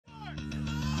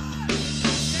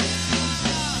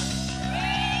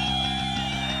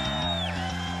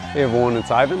Hey everyone, it's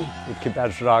Ivan with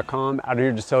KidPatcher.com, out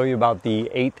here to tell you about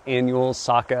the 8th annual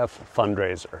SOC-F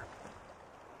fundraiser.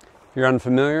 If you're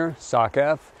unfamiliar,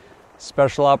 SOC-F,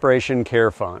 Special Operation Care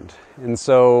Fund. And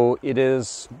so it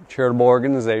is a charitable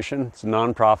organization, it's a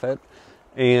nonprofit,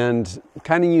 and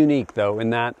kind of unique though in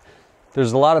that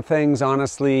there's a lot of things,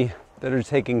 honestly, that are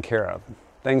taken care of.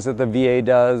 Things that the VA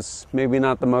does, maybe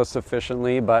not the most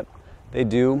efficiently, but they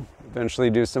do eventually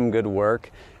do some good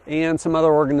work. And some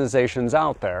other organizations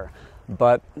out there.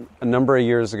 But a number of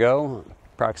years ago,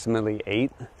 approximately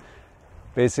 8,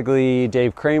 basically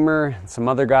Dave Kramer and some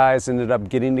other guys ended up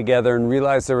getting together and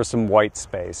realized there was some white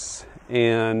space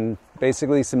and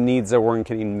basically some needs that weren't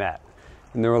getting met.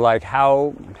 And they were like,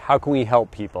 how can we help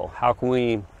people? How can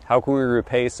we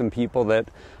repay some people that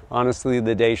honestly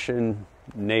the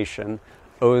nation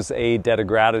owes a debt of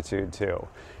gratitude to?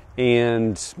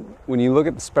 And when you look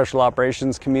at the special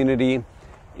operations community,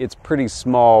 it's pretty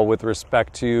small with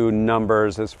respect to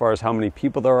numbers as far as how many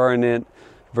people there are in it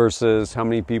versus how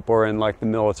many people are in like the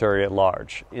military at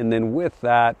large. And then with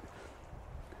that,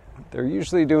 they're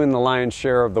usually doing the lion's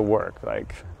share of the work,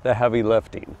 like the heavy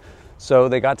lifting. So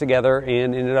they got together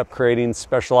and ended up creating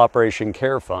Special Operation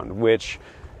Care Fund, which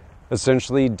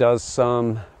essentially does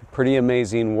some pretty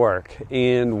amazing work.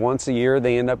 And once a year,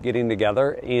 they end up getting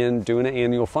together and doing an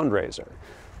annual fundraiser.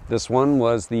 This one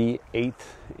was the 8th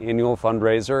annual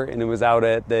fundraiser, and it was out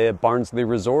at the Barnsley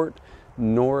Resort,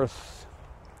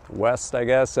 northwest, I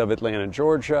guess, of Atlanta,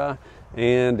 Georgia,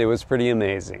 and it was pretty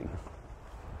amazing.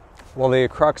 Well, the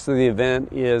crux of the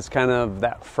event is kind of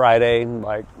that Friday,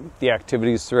 like the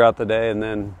activities throughout the day, and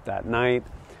then that night.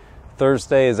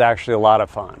 Thursday is actually a lot of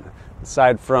fun.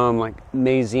 Aside from like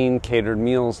amazing catered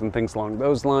meals and things along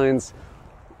those lines,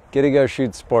 get to go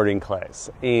shoot sporting clays.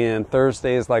 And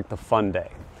Thursday is like the fun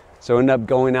day. So end up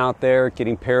going out there,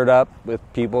 getting paired up with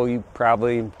people you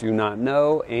probably do not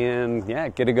know, and yeah,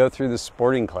 get to go through the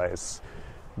sporting clays.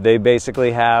 They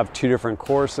basically have 2 different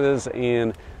courses,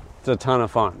 and it's a ton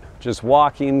of fun. Just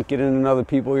walking, getting to know the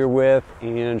people you're with,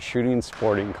 and shooting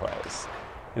sporting clays.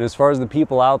 And as far as the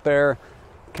people out there,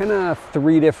 kind of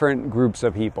 3 different groups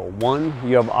of people. One,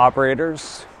 you have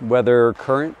operators, whether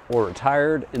current or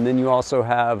retired, and then you also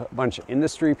have a bunch of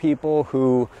industry people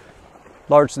who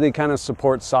largely kind of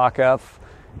support SOC-F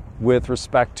with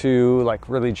respect to like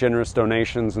really generous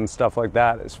donations and stuff like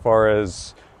that, as far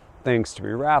as things to be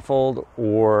raffled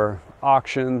or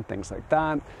auctioned, things like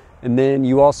that. And then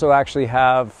you also actually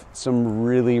have some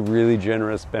really, really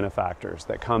generous benefactors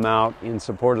that come out in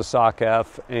support of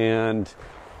SOC-F and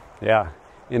yeah,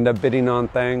 end up bidding on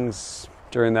things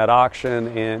during that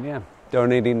auction and yeah,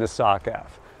 donating to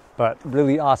SOC-F. But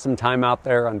really awesome time out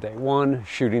there on day 1,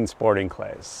 shooting sporting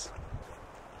clays.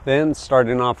 Then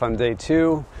starting off on day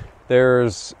 2,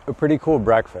 there's a pretty cool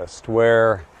breakfast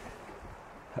where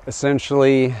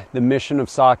essentially the mission of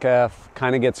SOC-F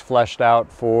kind of gets fleshed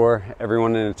out for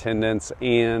everyone in attendance,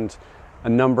 and a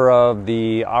number of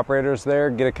the operators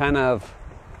there get to kind of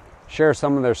share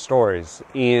some of their stories,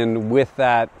 and with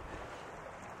that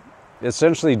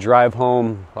essentially drive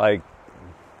home like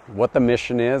what the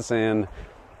mission is and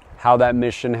how that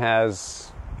mission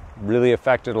has really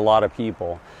affected a lot of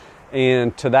people.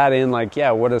 And to that end, like,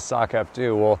 yeah, what does SOC-F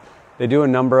do? Well, they do a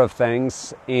number of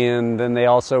things, and then they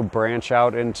also branch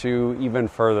out into even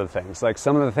further things. Like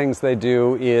some of the things they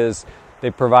do is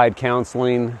they provide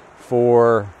counseling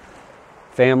for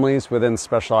families within the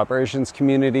special operations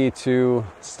community to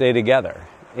stay together.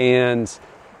 And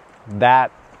that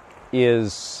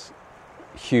is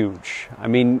huge. I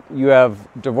mean, you have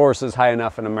divorces high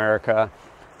enough in America,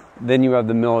 then you have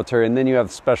the military, and then you have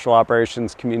the special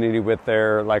operations community with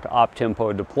their like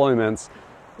op-tempo deployments.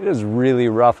 It is really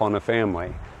rough on a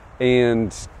family.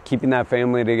 And keeping that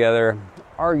family together,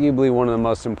 arguably one of the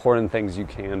most important things you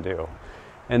can do.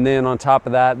 And then on top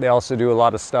of that, they also do a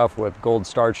lot of stuff with Gold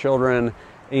Star children,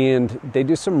 and they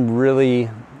do some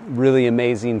really, really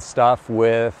amazing stuff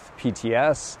with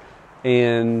PTS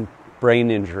and brain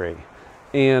injury.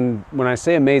 And when I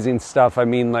say amazing stuff, I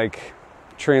mean like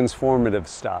transformative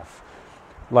stuff,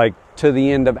 like to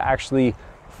the end of actually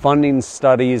funding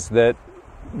studies that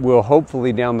will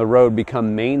hopefully down the road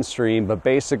become mainstream, but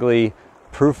basically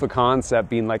proof of concept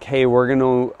being like, hey, we're going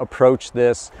to approach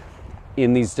this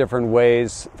in these different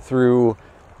ways through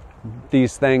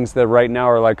these things that right now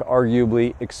are like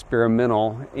arguably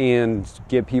experimental and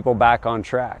get people back on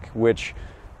track, which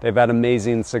they've had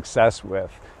amazing success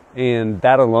with. And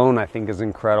that alone, I think, is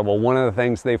incredible. One of the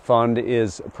things they fund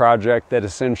is a project that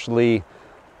essentially,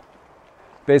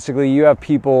 basically you have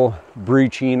people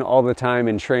breaching all the time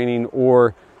in training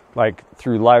or like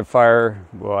through live fire,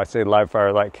 well, I say live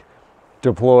fire, like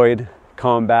deployed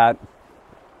combat,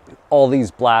 all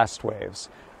these blast waves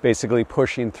basically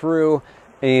pushing through,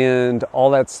 and all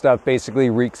that stuff basically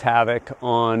wreaks havoc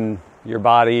on your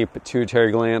body,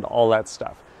 pituitary gland, all that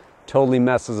stuff. Totally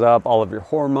messes up all of your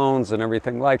hormones and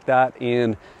everything like that.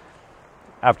 And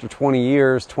after 20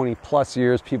 years, 20 plus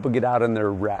years, people get out and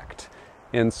they're wrecked.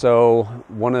 And so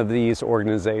one of these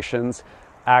organizations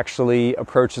actually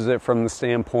approaches it from the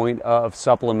standpoint of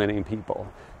supplementing people,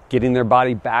 getting their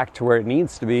body back to where it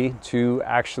needs to be to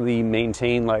actually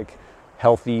maintain like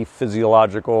healthy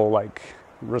physiological like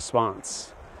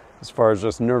response as far as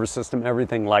just nervous system,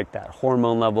 everything like that,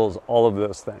 hormone levels, all of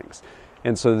those things.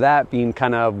 And so that being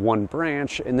kind of one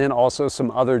branch, and then also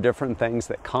some other different things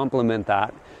that complement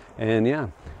that, and yeah,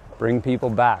 bring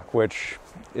people back, which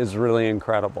is really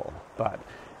incredible. But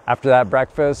after that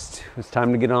breakfast, it was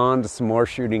time to get on to some more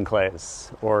shooting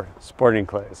clays, or sporting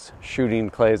clays. Shooting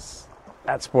clays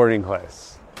at sporting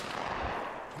clays.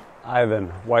 Ivan,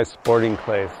 why sporting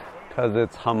clays? Because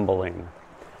it's humbling.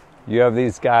 You have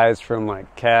these guys from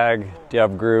like CAG,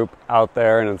 Dev Group out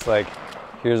there, and it's like,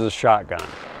 here's a shotgun.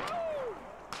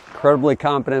 Incredibly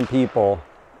competent people,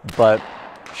 but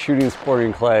shooting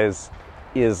sporting clays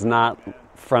is not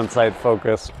front sight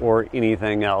focus or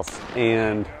anything else.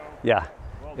 And yeah,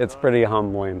 it's pretty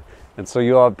humbling. And so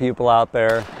you have people out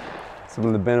there, some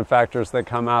of the benefactors that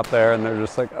come out there, and they're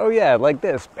just like, oh yeah, like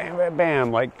this, bam, bam,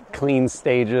 bam, like clean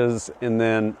stages. And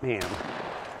then, man,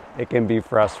 it can be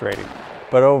frustrating.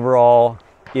 But overall,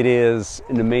 it is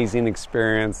an amazing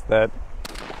experience that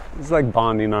is like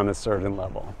bonding on a certain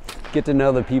level. Get to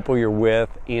know the people you're with,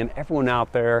 and everyone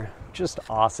out there, just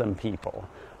awesome people.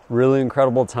 Really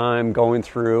incredible time going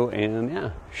through and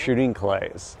yeah, shooting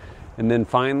clays. And then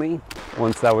finally,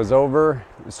 once that was over,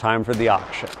 it was time for the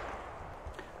auction.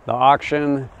 The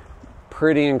auction,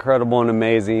 pretty incredible and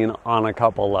amazing on a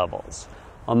couple levels.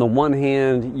 On the one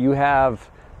hand, you have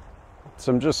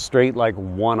some just straight like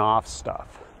one-off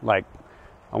stuff. Like,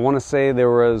 I want to say there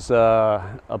was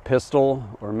a pistol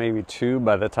or maybe two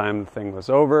by the time the thing was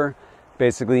over,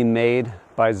 basically made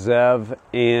by Zev,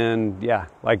 and yeah,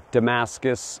 like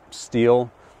Damascus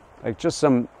steel, like just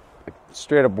some like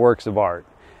straight up works of art,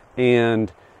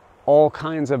 and all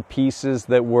kinds of pieces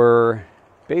that were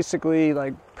basically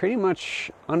like pretty much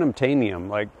unobtainium.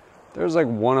 Like there's like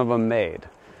one of them made.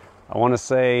 I want to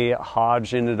say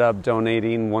Hodge ended up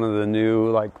donating one of the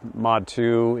new like Mod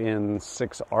 2 in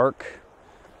 6 ARC.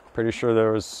 Pretty sure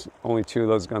there was only 2 of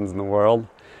those guns in the world,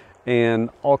 and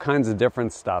all kinds of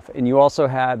different stuff. And you also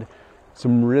had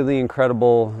some really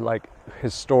incredible like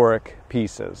historic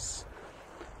pieces,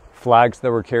 flags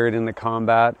that were carried into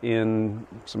combat in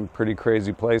some pretty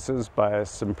crazy places by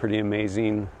some pretty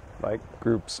amazing like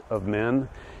groups of men,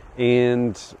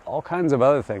 and all kinds of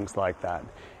other things like that.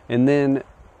 And then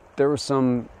there were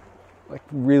some like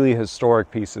really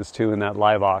historic pieces too in that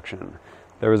live auction.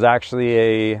 There was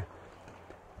actually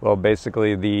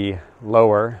basically the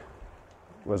lower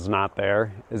was not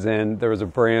there, as in there was a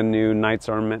brand new Knights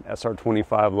Armament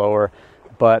SR-25 lower,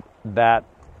 but that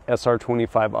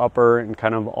SR-25 upper and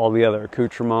kind of all the other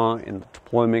accoutrement in the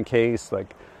deployment case,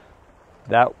 like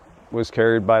that was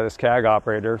carried by this CAG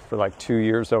operator for like 2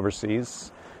 years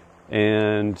overseas,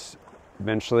 and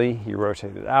eventually he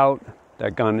rotated out.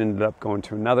 That gun ended up going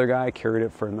to another guy, carried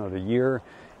it for another year,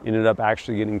 ended up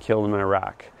actually getting killed in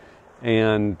Iraq.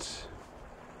 And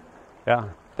yeah,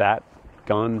 that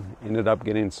gun ended up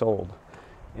getting sold.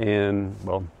 And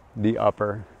well, the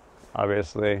upper,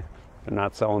 obviously, they're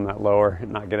not selling that lower,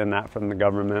 not getting that from the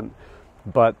government,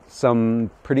 but some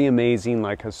pretty amazing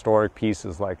like historic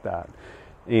pieces like that.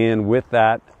 And with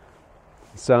that,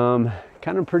 some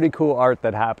kind of pretty cool art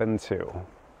that happened too.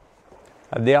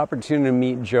 I had the opportunity to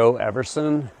meet Joe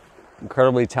Everson,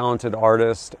 incredibly talented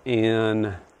artist,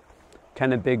 and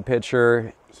kind of big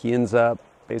picture, he ends up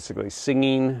basically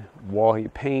singing while he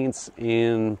paints,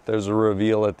 and there's a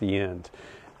reveal at the end.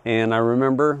 And I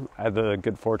remember I had the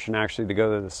good fortune actually to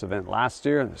go to this event last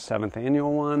year, the 7th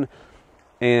annual one,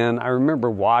 and I remember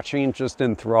watching, just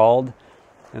enthralled,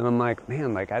 and I'm like,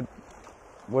 man, like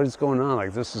what is going on?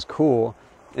 Like, this is cool.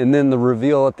 And then the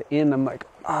reveal at the end, I'm like,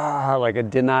 like I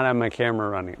did not have my camera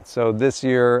running. So this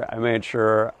year I made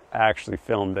sure I actually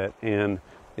filmed it, and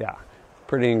yeah,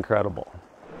 pretty incredible.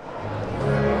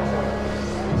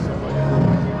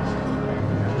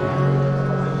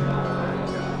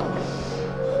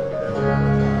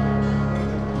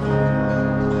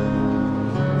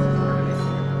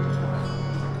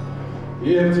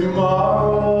 If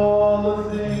tomorrow all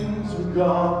the things were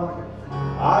gone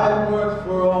I'd worked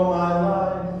for all my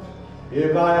life,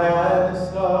 if I had to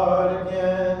start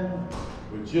again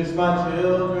with just my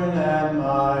children and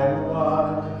my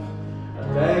wife,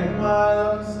 I thank my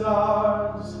lucky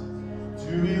stars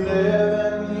to be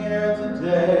living here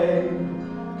today,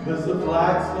 'cause the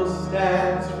flag still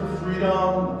stands for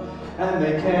freedom, and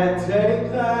they can't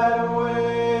take that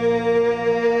away.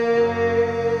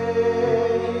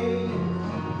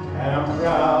 And I'm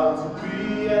proud to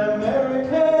be an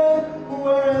American,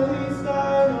 where at least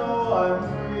I know I'm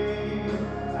free,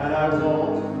 and I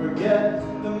won't forget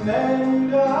the men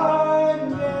who died and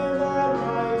gave that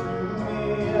right to me,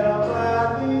 and I'll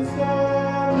gladly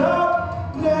stand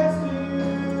up next to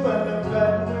you and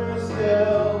defend her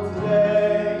still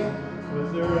today, 'cause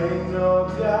there ain't no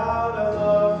doubt I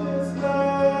love this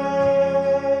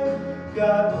land.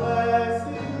 God bless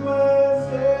the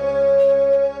USA.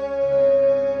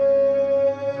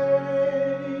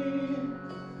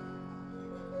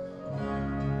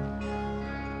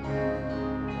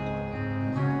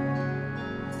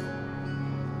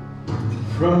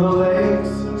 From the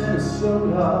lakes of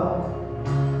Minnesota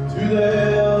to the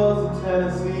hills of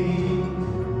Tennessee,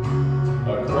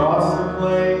 across the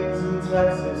plains in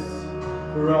Texas,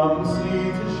 from sea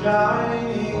to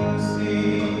shining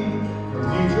sea, from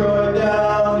Detroit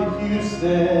down to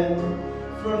Houston,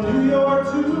 from New York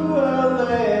to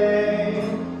LA,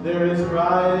 there is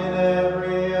pride in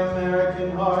every American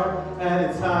heart, and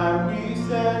it's time we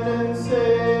stand and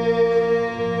say,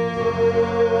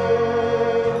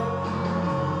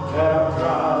 that I'm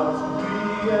proud to be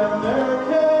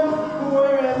American,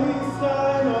 where at least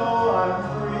I know I'm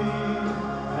free,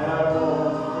 and I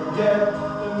won't forget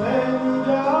the men who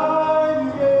died and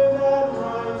gave that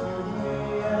right to me,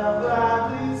 and I'll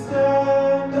gladly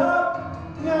stand up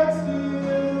next to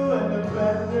you and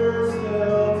defend her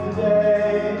still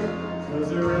today, 'cause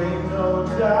there ain't no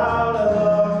doubt I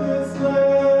love this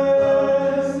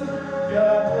land.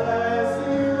 God bless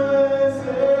the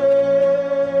USA.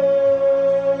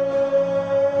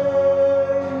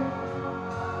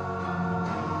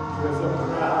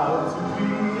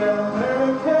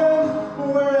 American,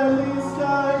 where at least I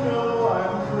know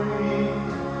I'm free,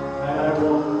 and I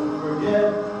won't forget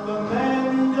the men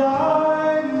who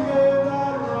died and gave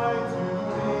that right to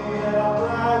me, and I'll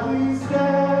gladly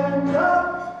stand up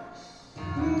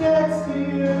next to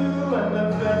you and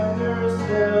defend her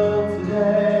still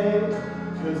today,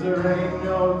 'cause there ain't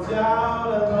no doubt I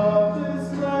love this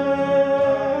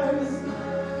land.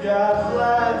 God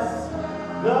bless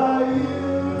the USA.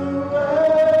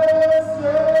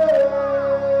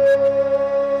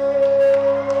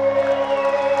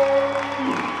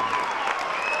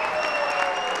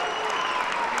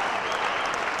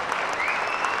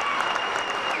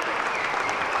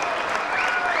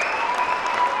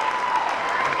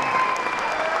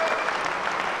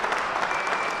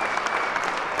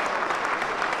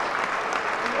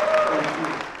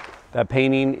 That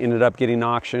painting ended up getting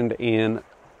auctioned and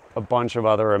a bunch of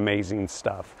other amazing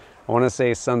stuff. I want to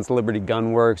say Sons of Liberty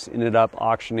Gun Works ended up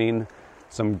auctioning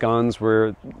some guns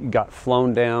where you got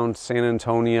flown down. San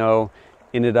Antonio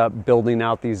ended up building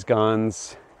out these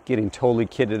guns, getting totally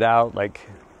kitted out, like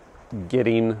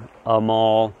getting them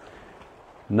all,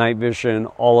 night vision,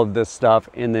 all of this stuff,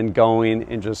 and then going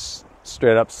and just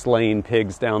straight up slaying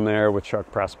pigs down there with Chuck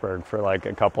Pressburg for like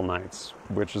a couple nights,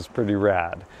 which is pretty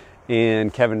rad.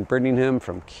 And Kevin Brittingham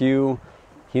from Q,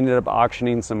 he ended up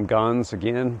auctioning some guns.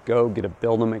 Again, go get a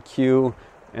build them at Q,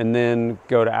 and then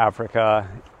go to Africa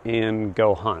and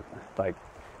go hunt. Like,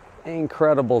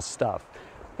 incredible stuff.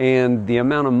 And the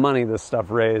amount of money this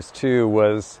stuff raised too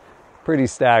was pretty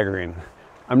staggering.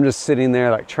 I'm just sitting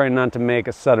there like trying not to make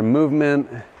a sudden movement,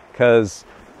 because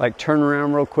like turn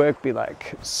around real quick, be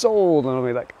like sold, and I'll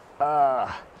be like,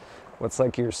 what's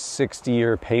like your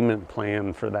 60-year payment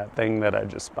plan for that thing that I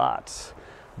just bought?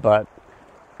 But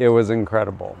it was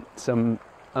incredible. Some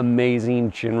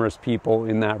amazing, generous people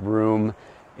in that room.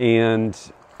 And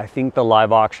I think the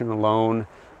live auction alone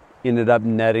ended up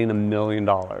netting $1 million,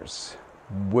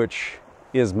 which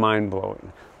is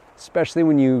mind-blowing, especially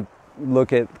when you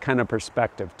look at kind of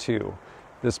perspective too.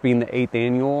 This being the 8th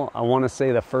annual, I want to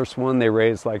say the first one they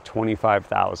raised like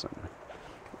 $25,000.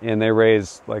 And they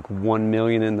raised like $1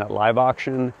 million in that live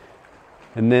auction.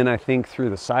 And then I think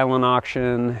through the silent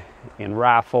auction and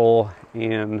raffle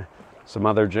and some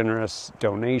other generous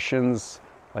donations,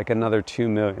 like another $2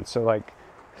 million. So like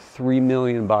 $3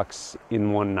 million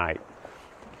in one night.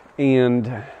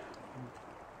 And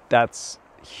that's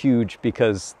huge,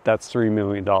 because that's $3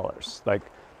 million. Like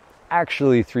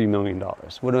actually $3 million.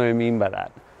 What do I mean by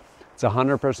that? It's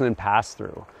 100% pass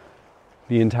through.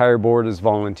 The entire board is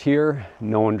volunteer.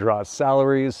 No one draws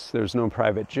salaries. There's no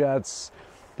private jets.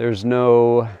 There's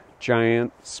no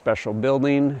giant special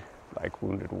building like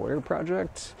Wounded Warrior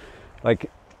Project. Like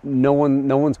no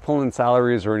one's pulling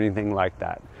salaries or anything like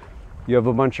that. you have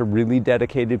a bunch of really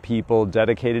dedicated people,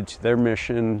 dedicated to their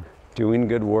mission, doing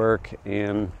good work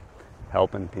and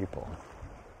helping people.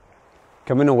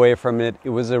 Coming away from it, it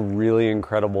was a really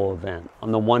incredible event.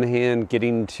 On the one hand,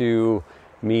 getting to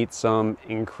meet some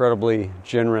incredibly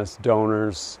generous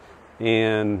donors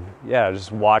and yeah,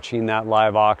 just watching that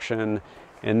live auction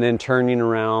and then turning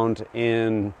around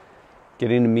and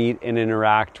getting to meet and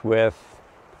interact with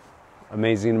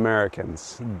amazing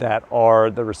Americans that are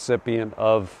the recipient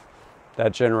of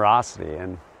that generosity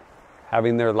and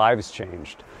having their lives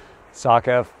changed.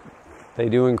 SOC-F, they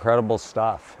do incredible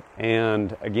stuff.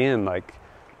 And again, like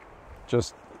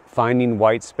just finding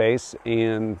white space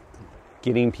and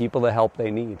getting people the help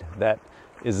they need that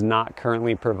is not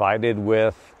currently provided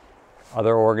with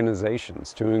other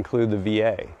organizations, to include the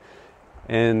VA.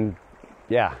 And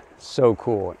yeah, so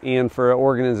cool. And for an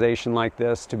organization like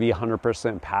this to be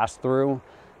 100% pass-through,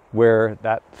 where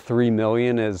that $3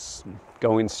 million is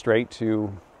going straight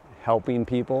to helping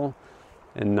people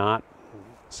and not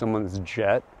someone's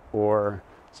jet or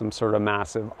some sort of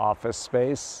massive office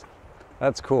space,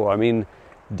 that's cool. I mean,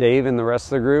 Dave and the rest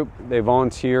of the group, they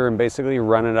volunteer and basically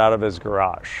run it out of his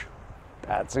garage.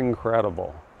 That's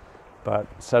incredible. But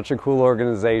such a cool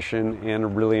organization and a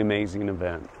really amazing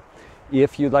event.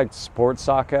 If you'd like to support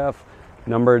SOC-F, a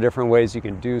number of different ways you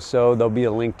can do so. There'll be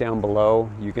a link down below.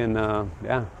 You can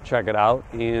check it out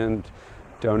and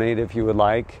donate if you would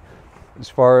like. As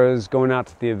far as going out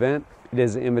to the event, it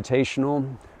is invitational.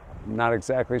 I'm not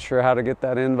exactly sure how to get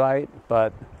that invite,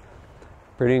 but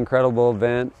pretty incredible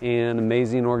event and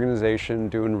amazing organization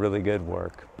doing really good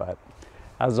work. But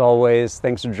as always,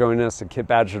 thanks for joining us at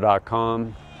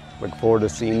kitbadger.com. Look forward to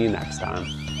seeing you next time.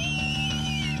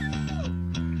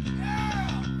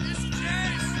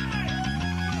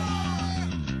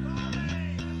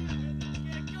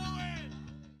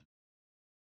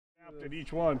 At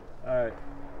each one. All right,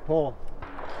 pull.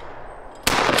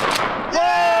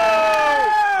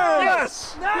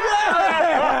 Yes!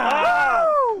 Yeah!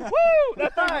 Woo!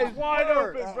 That thing was wide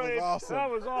open, That was Frank. awesome. That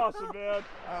was awesome, man.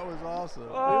 That was awesome.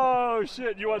 Oh,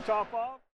 shit. You want to top off?